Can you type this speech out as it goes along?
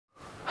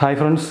Hi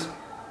friends,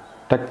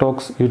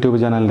 toks YouTube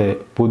ചാനലിൻ്റെ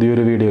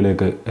പുതിയൊരു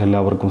വീഡിയോയിലേക്ക്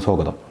എല്ലാവർക്കും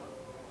സ്വാഗതം.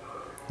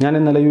 ഞാൻ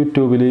ഇന്നലെ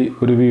യൂട്യൂബിൽ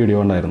ഒരു വീഡിയോ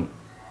ഉണ്ടായിരുന്നു.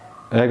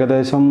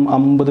 ഏകദേശം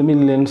 50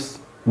 മില്യൺസ്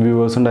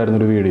വ്യൂവേഴ്സ്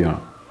ഉണ്ടായിരുന്നൊരു വീഡിയോ ആണ്.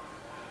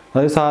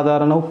 അതായത്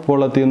സാധാരണ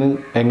ഉപ്പുവെള്ളത്തിൽ നിന്ന്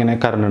എങ്ങനെ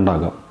കറണ്ട്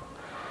ഉണ്ടാക്കാം,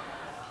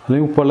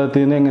 അല്ലെങ്കിൽ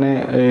ഉപ്പുവെള്ളത്തിൽ നിന്ന് എങ്ങനെ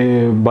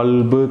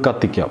ബൾബ്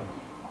കത്തിക്കാം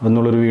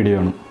എന്നുള്ളൊരു വീഡിയോ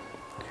ആണ്.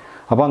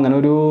 അപ്പോൾ അങ്ങനെ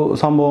ഒരു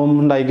സംഭവം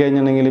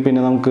ഉണ്ടായിക്കഴിഞ്ഞിട്ടുണ്ടെങ്കിൽ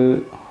പിന്നെ നമുക്ക്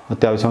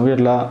അത്യാവശ്യം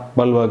വീട്ടിലെ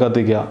ബൾബ്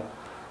കത്തിക്കുക,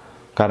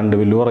 കറണ്ട്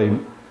ബില്ല് കുറയും.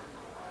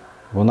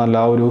 അപ്പോൾ നല്ല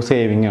ഒരു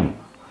സേവിങ് ആണ്,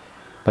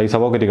 പൈസ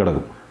പോക്കറ്റിൽ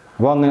കിടക്കും.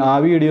 അപ്പോൾ അങ്ങനെ ആ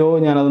വീഡിയോ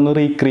ഞാനതൊന്ന്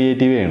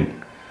റീക്രിയേറ്റ് ചെയ്യണം.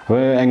 അപ്പോൾ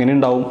എങ്ങനെ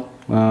ഉണ്ടാവും,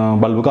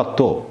 ബൾബ്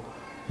കത്തുമോ,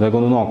 ഇതൊക്കെ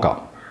ഒന്ന് നോക്കാം.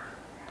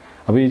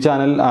 അപ്പോൾ ഈ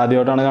ചാനൽ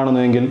ആദ്യമായിട്ടാണ്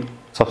കാണുന്നതെങ്കിൽ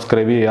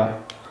സബ്സ്ക്രൈബ് ചെയ്യുക.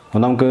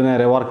 അപ്പോൾ നമുക്ക്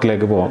നേരെ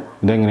വർക്കിലേക്ക് പോകാം.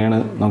 ഇതെങ്ങനെയാണ്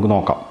നമുക്ക്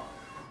നോക്കാം.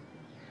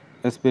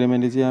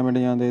 എക്സ്പെരിമെൻറ്റ് ചെയ്യാൻ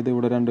വേണ്ടി ഞാൻ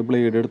ഇവിടെ 2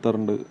 ബ്ലേഡ്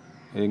എടുത്തിട്ടുണ്ട്.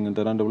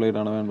 ഇങ്ങനത്തെ 2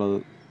 ബ്ലേഡാണ് വേണ്ടത്.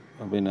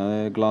 പിന്നെ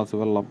 2 ഗ്ലാസ്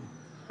വെള്ളം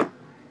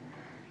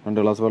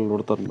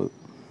എടുത്തിട്ടുണ്ട്.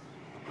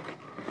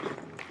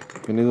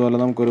 പിന്നെ ഇതുപോലെ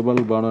നമുക്കൊരു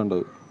ബൾബാണ്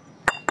വേണ്ടത്.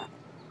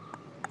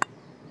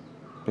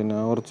 പിന്നെ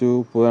കുറച്ച്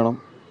ഉപ്പ് വേണം.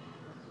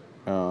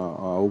 ആ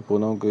ഉപ്പ്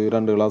നമുക്ക്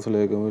 2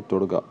 ഗ്ലാസ്സിലേക്ക് ഇട്ട്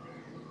കൊടുക്കാം.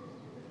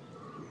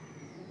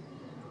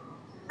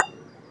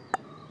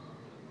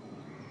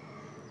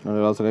 രണ്ട്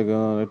ഗ്ലാസ്സിലേക്ക്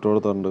ഇട്ട്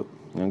കൊടുത്തിട്ടുണ്ട്.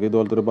 ഞങ്ങൾക്ക്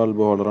ഇതുപോലത്തെ ഒരു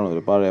ബൾബ് ഹോൾഡറാണ്,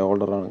 ഒരു പഴയ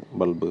ഹോൾഡറാണ്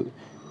ബൾബ്.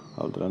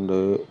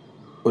 അതുപോലത്തെ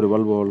ഒരു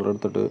ബൾബ് ഹോൾഡർ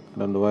എടുത്തിട്ട്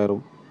 2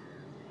 വയറും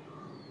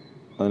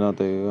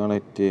അതിനകത്തേക്ക്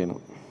കണക്ട് ചെയ്യണം.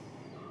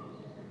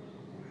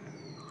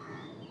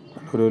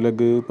 ഒരു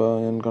ലെഗ് ഇപ്പോൾ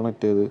ഞാൻ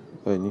കണക്ട് ചെയ്ത്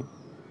കഴിഞ്ഞ്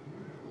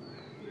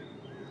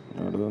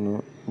അവിടെ ഒന്ന്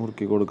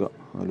മുറുക്കി കൊടുക്കുക.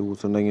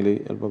 ലൂസ് ഉണ്ടെങ്കിൽ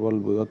ചിലപ്പോൾ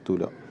ബൾബ്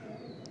കത്തൂല,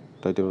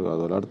 ടൈറ്റ് കൊടുക്കുക.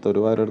 അതുപോലെ അടുത്തൊരു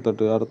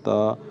വയറെടുത്തിട്ട് അടുത്ത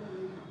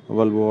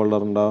ബൾബ്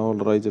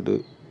ഹോൾഡർ അയച്ചിട്ട്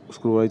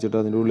സ്ക്രൂ അയച്ചിട്ട്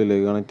അതിൻ്റെ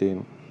ഉള്ളിലേക്ക് കണക്ട്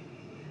ചെയ്യണം.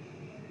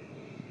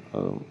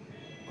 അതും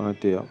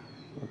കണക്ട് ചെയ്യാം.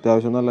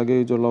 അത്യാവശ്യം നല്ല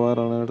ഗേജുള്ള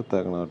വയറാണ്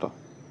എടുത്തേക്കണം കേട്ടോ.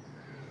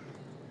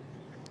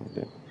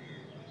 ഓക്കെ,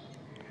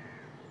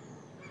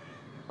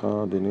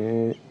 അതിന്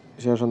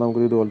ശേഷം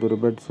നമുക്ക് ഇതുപോലത്തെ ഒരു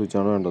ബെഡ്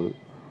സ്വിച്ചാണ് വേണ്ടത്.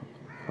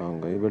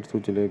 ഈ ബെഡ്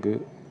സ്വിച്ചിലേക്ക്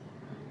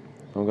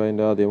നമുക്ക്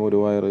അതിൻ്റെ ആദ്യം ഒരു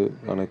വയർ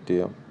കണക്ട്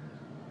ചെയ്യാം.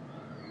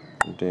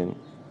 എന്നിട്ട്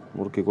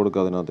മുറുക്കി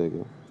കൊടുക്കുക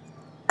അതിനകത്തേക്ക്.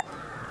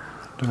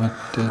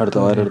 അടുത്ത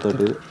വയർ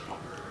എടുത്തിട്ട്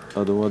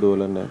അതും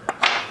അതുപോലെ തന്നെ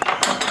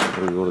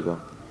മുറുക്കി കൊടുക്കാം.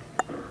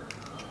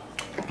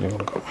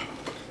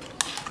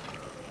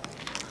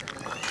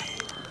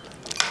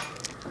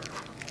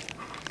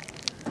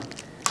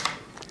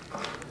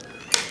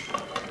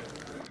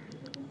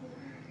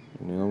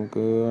 ഇനി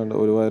നമുക്ക്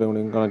ഒരു വയറും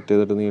കൂടി കണക്ട്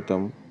ചെയ്തിട്ട്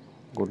നീട്ടം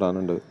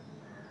കൂട്ടാനുണ്ട്.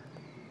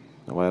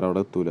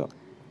 വയറവിടെ എത്തൂല.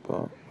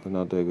 അപ്പോൾ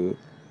അതിനകത്തേക്ക്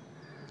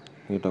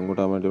നീട്ടം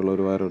കൂട്ടാൻ വേണ്ടിയുള്ള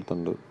ഒരു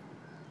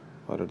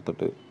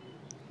വയറെടുത്തിട്ട്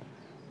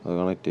അത്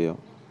കണക്ട് ചെയ്യാം.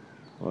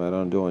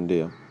 വയറാണ് ജോയിൻ്റ്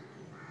ചെയ്യാം.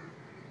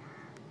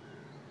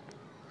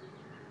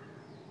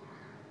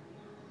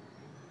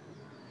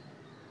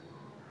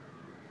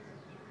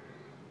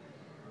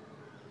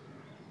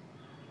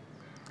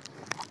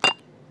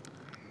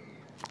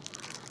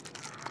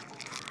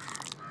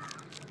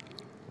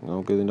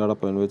 നമുക്കിതിൻ്റെ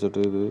അടപ്പൻ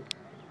വെച്ചിട്ട് ഇത്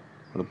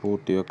ഇവിടെ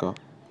പൂട്ടി വെക്കാം.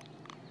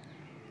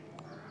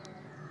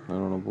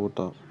 നല്ലോണം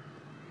പൂട്ടാം.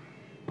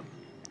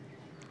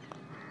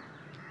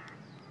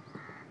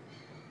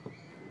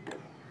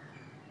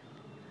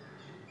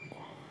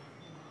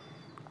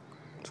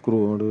 സ്ക്രൂ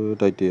കൊണ്ട്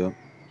ടൈറ്റ് ചെയ്യാം.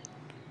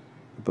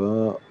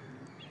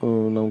 ഇപ്പോൾ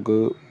നമുക്ക്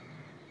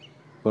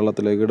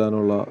വെള്ളത്തിലേക്ക്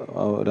ഇടാനുള്ള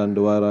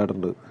 2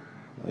 വയറായിട്ടുണ്ട്.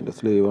 അതിൻ്റെ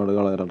സ്ലീവാണ്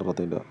കളയാൻ.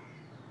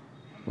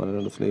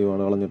 2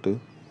 സ്ലീവാണ് കളഞ്ഞിട്ട്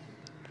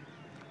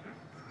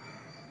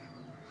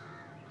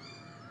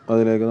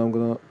അതിലേക്ക് നമുക്ക്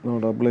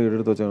നമ്മുടെ ബ്ലേഡ്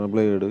എടുത്ത് വെച്ചാൽ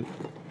ബ്ലേഡ്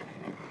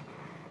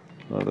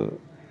അത്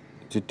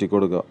ചുറ്റി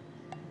കൊടുക്കുക.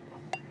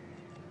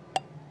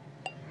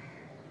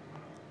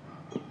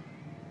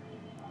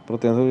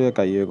 പ്രത്യേകം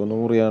കൈയൊക്കെ ഒന്ന്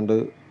മുറിയാണ്ട്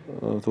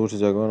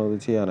സൂക്ഷിച്ചൊക്കെ വേണം ഇത്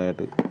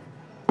ചെയ്യാനായിട്ട്.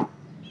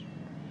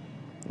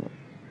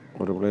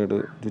 ഒരു ബ്ലേഡ്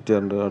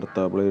ചുറ്റിയാണ്ട്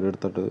അടുത്ത ബ്ലേഡ്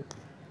എടുത്തിട്ട്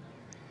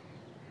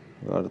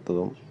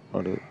അടുത്തതും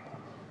അത്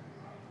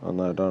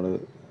നന്നായിട്ടാണ്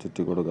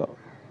ചുറ്റി കൊടുക്കുക.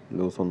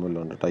 ലൂസൊന്നും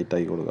ഇല്ലാണ്ട്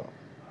ടൈറ്റാക്കി കൊടുക്കുക.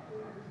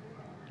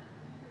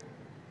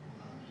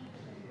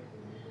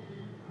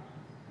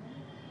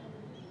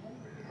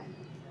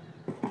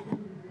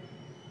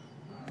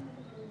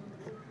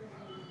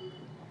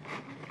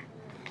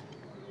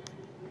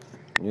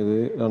 ഇത്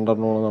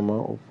 2 നമ്മൾ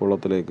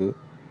ഉപ്പുവെള്ളത്തിലേക്ക്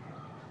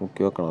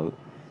മുക്കി വെക്കണത്.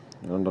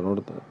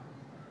 2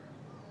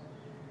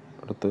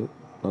 എടുത്ത്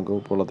നമുക്ക്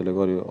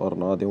ഉപ്പുവെള്ളത്തിലേക്ക്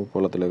ആദ്യം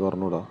ഉപ്പുവെള്ളത്തിലേക്ക്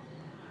ഇടാം.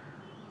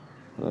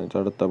 എന്നിട്ട്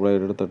അടുത്ത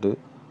ബ്ലേഡ് എടുത്തിട്ട്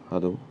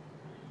അതും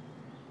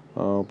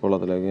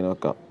ഉപ്പുവെള്ളത്തിലേക്ക് ഇങ്ങനെ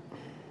വെക്കാം.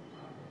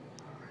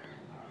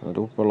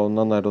 എന്നിട്ട് ഉപ്പുവെള്ളം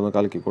നന്നായിട്ടൊന്ന്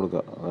കലക്കി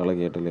കൊടുക്കുക,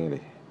 ഇളകിയിട്ടില്ലെങ്കിൽ.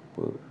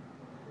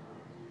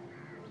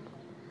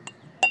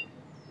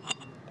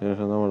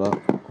 ശേഷം നമ്മുടെ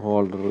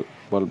ഹോൾഡർ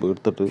ബൾബ്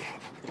എടുത്തിട്ട്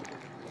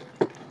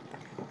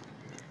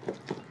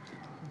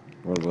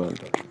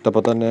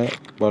ഇട്ടപ്പോൾ തന്നെ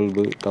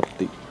ബൾബ്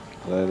കത്തി.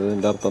 അതായത്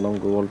ഇതിൻ്റെ അർത്ഥം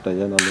നമുക്ക്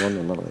വോൾട്ടേജ് നല്ല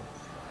വന്നെന്നാണ്.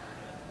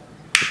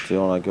 സ്വിച്ച്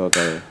ഓണാക്കി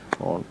വെക്കാതെ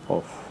ഓൺ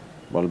ഓഫ്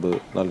ബൾബ്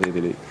നല്ല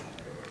രീതിയിൽ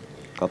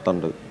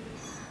കത്തുണ്ട്.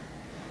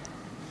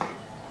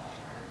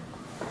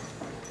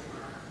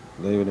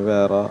 ഇതിന്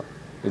വേറെ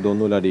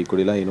ഇതൊന്നുമില്ല, അടിയിൽ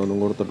കൂടി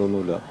ലൈനൊന്നും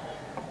കൊടുത്തിട്ടൊന്നുമില്ല.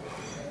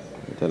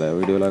 ചില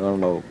വീഡിയോയിലൊക്കെ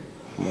ഉണ്ടാവും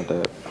മറ്റേ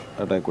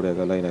അറ്റാക്ക്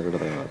കൂടിയൊക്കെ ലൈനൊക്കെ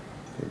ഇടുന്നത്.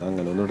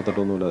 ഇതങ്ങനെ ഒന്നും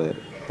എടുത്തിട്ടൊന്നുമില്ല. അതെ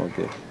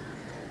ഓക്കെ,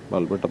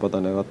 ബൾബ് ഇട്ടപ്പോൾ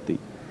തന്നെ കത്തി.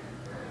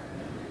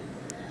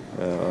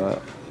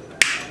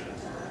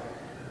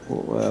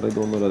 വേറെ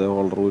ഇതൊന്നുമില്ല. അതേ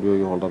ഹോൾഡർ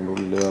ഉപയോഗിക്കും. ഹോൾഡറിൻ്റെ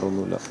ഉള്ളിൽ വേറെ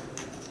ഒന്നുമില്ല.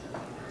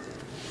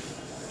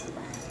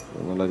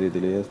 നല്ല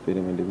രീതിയിൽ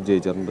എക്സ്പെരിമെൻറ്റ്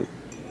വിജയിച്ചിട്ടുണ്ട്.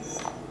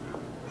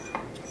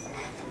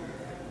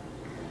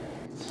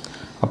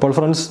 അപ്പോൾ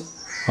ഫ്രണ്ട്സ്,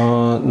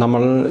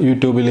 നമ്മൾ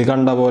യൂട്യൂബിൽ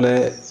കണ്ട പോലെ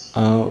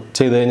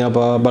ചെയ്ത്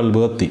കഴിഞ്ഞപ്പോൾ ബൾബ്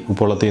കത്തി,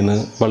 ഉപ്പുവെള്ളത്തിൽ നിന്ന്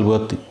ബൾബ്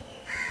കത്തി.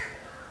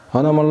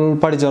 അത് നമ്മൾ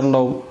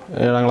പഠിച്ചിട്ടുണ്ടാവും.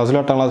 7ാം ക്ലാസ്സിലും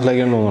 8ാം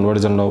ക്ലാസ്സിലൊക്കെ ഉണ്ടോ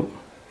പഠിച്ചിട്ടുണ്ടാവും.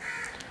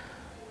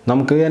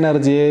 നമുക്ക്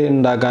എനർജിയെ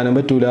ഉണ്ടാക്കാനും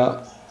പറ്റില്ല,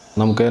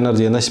 നമുക്ക്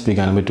എനർജിയെ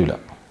നശിപ്പിക്കാനും പറ്റില്ല.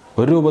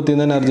 ഒരു രൂപത്തിൽ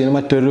നിന്ന് എനർജിയെ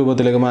മറ്റൊരു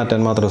രൂപത്തിലേക്ക് മാറ്റാൻ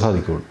മാത്രമേ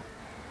സാധിക്കുകയുള്ളൂ.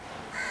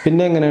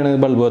 പിന്നെ എങ്ങനെയാണ്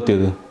ബൾബ്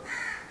കത്തിയത്?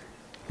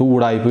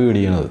 ഊടായ്പ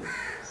വീടിയണത്.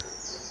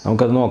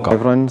 നമുക്കത് നോക്കാം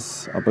ഫ്രണ്ട്സ്.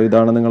 അപ്പോൾ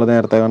ഇതാണ് നിങ്ങൾ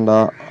നേരത്തെ കണ്ട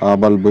ആ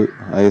ബൾബ്,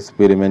 ആ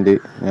എക്സ്പെരിമെൻറ്റ്.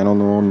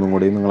 ഒന്നും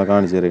കൂടി നിങ്ങളെ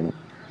കാണിച്ചു തരുന്നു.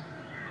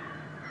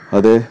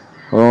 അത്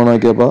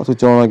ഓണാക്കിയപ്പോൾ,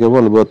 സ്വിച്ച് ഓൺ ആക്കിയപ്പോൾ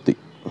ബൾബ് കത്തി.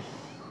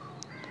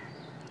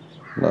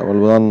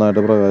 ബൾബ്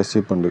നന്നായിട്ട്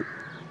പ്രകാശിപ്പുണ്ട്.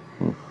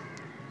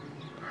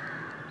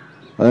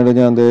 അതുകൊണ്ട്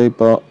ഞാൻ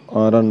ഇപ്പോൾ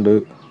ആ 2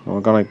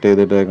 കണക്ട്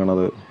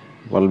ചെയ്തിട്ടേക്കണത്,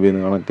 ബൾബിൽ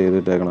നിന്ന് കണക്ട്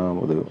ചെയ്തിട്ടേക്കണ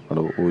അത്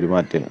അവിടെ ഊരി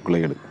മാറ്റിയാണ്.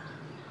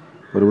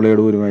 ഒരു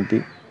ബ്ലേഡ് ഊരി മാറ്റി,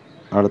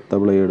 അടുത്ത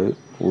ബ്ലേഡ്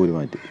ഊരി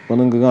മാറ്റി. അപ്പോൾ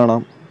നിങ്ങൾക്ക്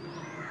കാണാം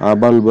ആ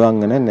ബൾബ്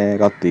അങ്ങനെ തന്നെ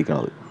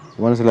കത്തിക്കണത്.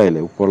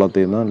 മനസ്സിലായില്ലേ?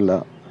 ഉപ്പുവെള്ളത്തിൽ നിന്നല്ല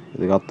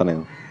ഇത്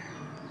കത്തണേന്ന്.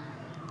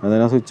 അത്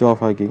ഞാൻ സ്വിച്ച്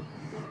ഓഫാക്കി.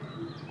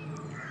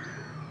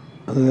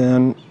 അത്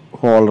ഞാൻ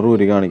ഹോൾഡർ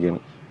ഊരി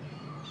കാണിക്കുകയാണ്.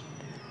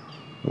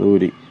 അത്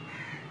ഊരി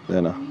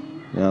ഇതേനാ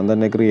ഞാൻ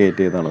തന്നെ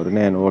ക്രിയേറ്റ് ചെയ്തതാണ്. ഒരു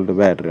 9 വോൾട്ട്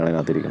ബാറ്ററിയാണ്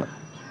അതിനകത്തിരിക്കുന്നത്.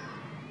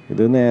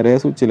 ഇത് നേരെ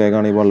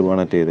സ്വിച്ചിലേക്കാണ് ഈ ബൾബ്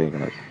കണക്ട്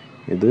ചെയ്തേക്കുന്നത്.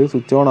 ഇത്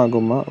സ്വിച്ച് ഓൺ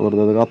ആക്കുമ്പോൾ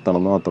വെറുതെ ഇത് കത്തണം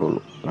എന്ന് മാത്രമേ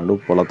ഉള്ളൂ. അല്ലാണ്ട്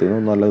ഉപ്പുവെള്ളത്തിൽ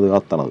നിന്നല്ല ഇത്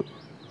കത്തണത്.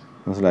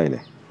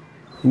 മനസ്സിലായില്ലേ?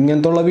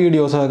 ഇങ്ങനത്തുള്ള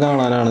വീഡിയോസൊക്കെ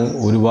കാണാനാണ്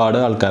ഒരുപാട്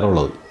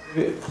ആൾക്കാരുള്ളത്.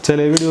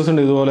 ചില വീഡിയോസ്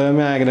ഉണ്ട് ഇതുപോലെ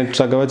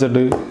മാഗ്നറ്റ്സൊക്കെ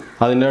വെച്ചിട്ട്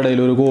അതിൻ്റെ ഇടയിൽ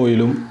ഒരു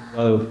കോയിലും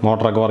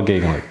മോട്ടറൊക്കെ വർക്ക്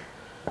ചെയ്യിക്കുന്നത്.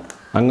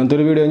 അങ്ങനത്തെ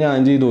ഒരു വീഡിയോ ഞാൻ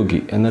ചെയ്ത് നോക്കി.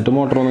 എന്നിട്ട്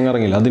മോട്ടറൊന്നും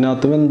ഇറങ്ങില്ല.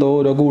 അതിനകത്തും എന്തോ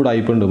ഓരോ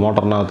കൂടായ്പുണ്ട്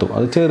മോട്ടറിനകത്തും.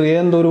 അത് ചെറിയ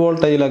എന്തോ ഒരു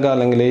വോൾട്ടേജിലൊക്കെ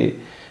അല്ലെങ്കിൽ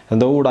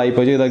എന്തോ കൂടായ്പ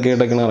ചെയ്തൊക്കെ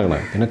ഇടയ്ക്കാണ്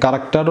ഇറങ്ങണത്. പിന്നെ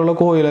കറക്റ്റായിട്ടുള്ള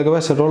കോയിലൊക്കെ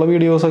വെച്ചിട്ടുള്ള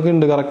വീഡിയോസൊക്കെ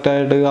ഉണ്ട്,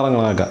 കറക്റ്റായിട്ട്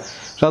കറങ്ങണതൊക്കെ.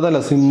 പക്ഷെ അതല്ല,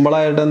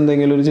 സിമ്പിളായിട്ട്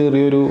എന്തെങ്കിലും ഒരു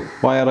ചെറിയൊരു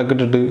വയറൊക്കെ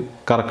ഇട്ടിട്ട്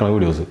കറക്കണ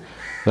വീഡിയോസ്,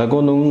 അതൊക്കെ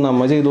ഒന്നും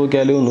നമ്മൾ ചെയ്ത്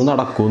നോക്കിയാൽ ഒന്നും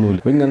നടക്കുകയൊന്നുമില്ല.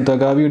 അപ്പോൾ ഇങ്ങനത്തെ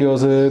ഒക്കെ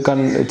വീഡിയോസ്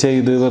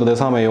ചെയ്ത് വെറുതെ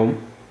സമയവും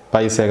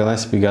പൈസയൊക്കെ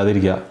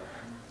നശിപ്പിക്കാതിരിക്കുക.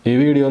 ഈ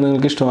വീഡിയോ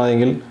നിങ്ങൾക്ക്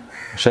ഇഷ്ടമായെങ്കിൽ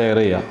ഷെയർ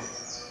ചെയ്യുക.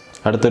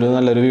 അടുത്തൊരു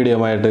നല്ലൊരു വീഡിയോ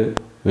ആയിട്ട്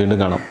വീണ്ടും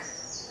കാണാം.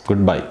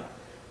 Good bye.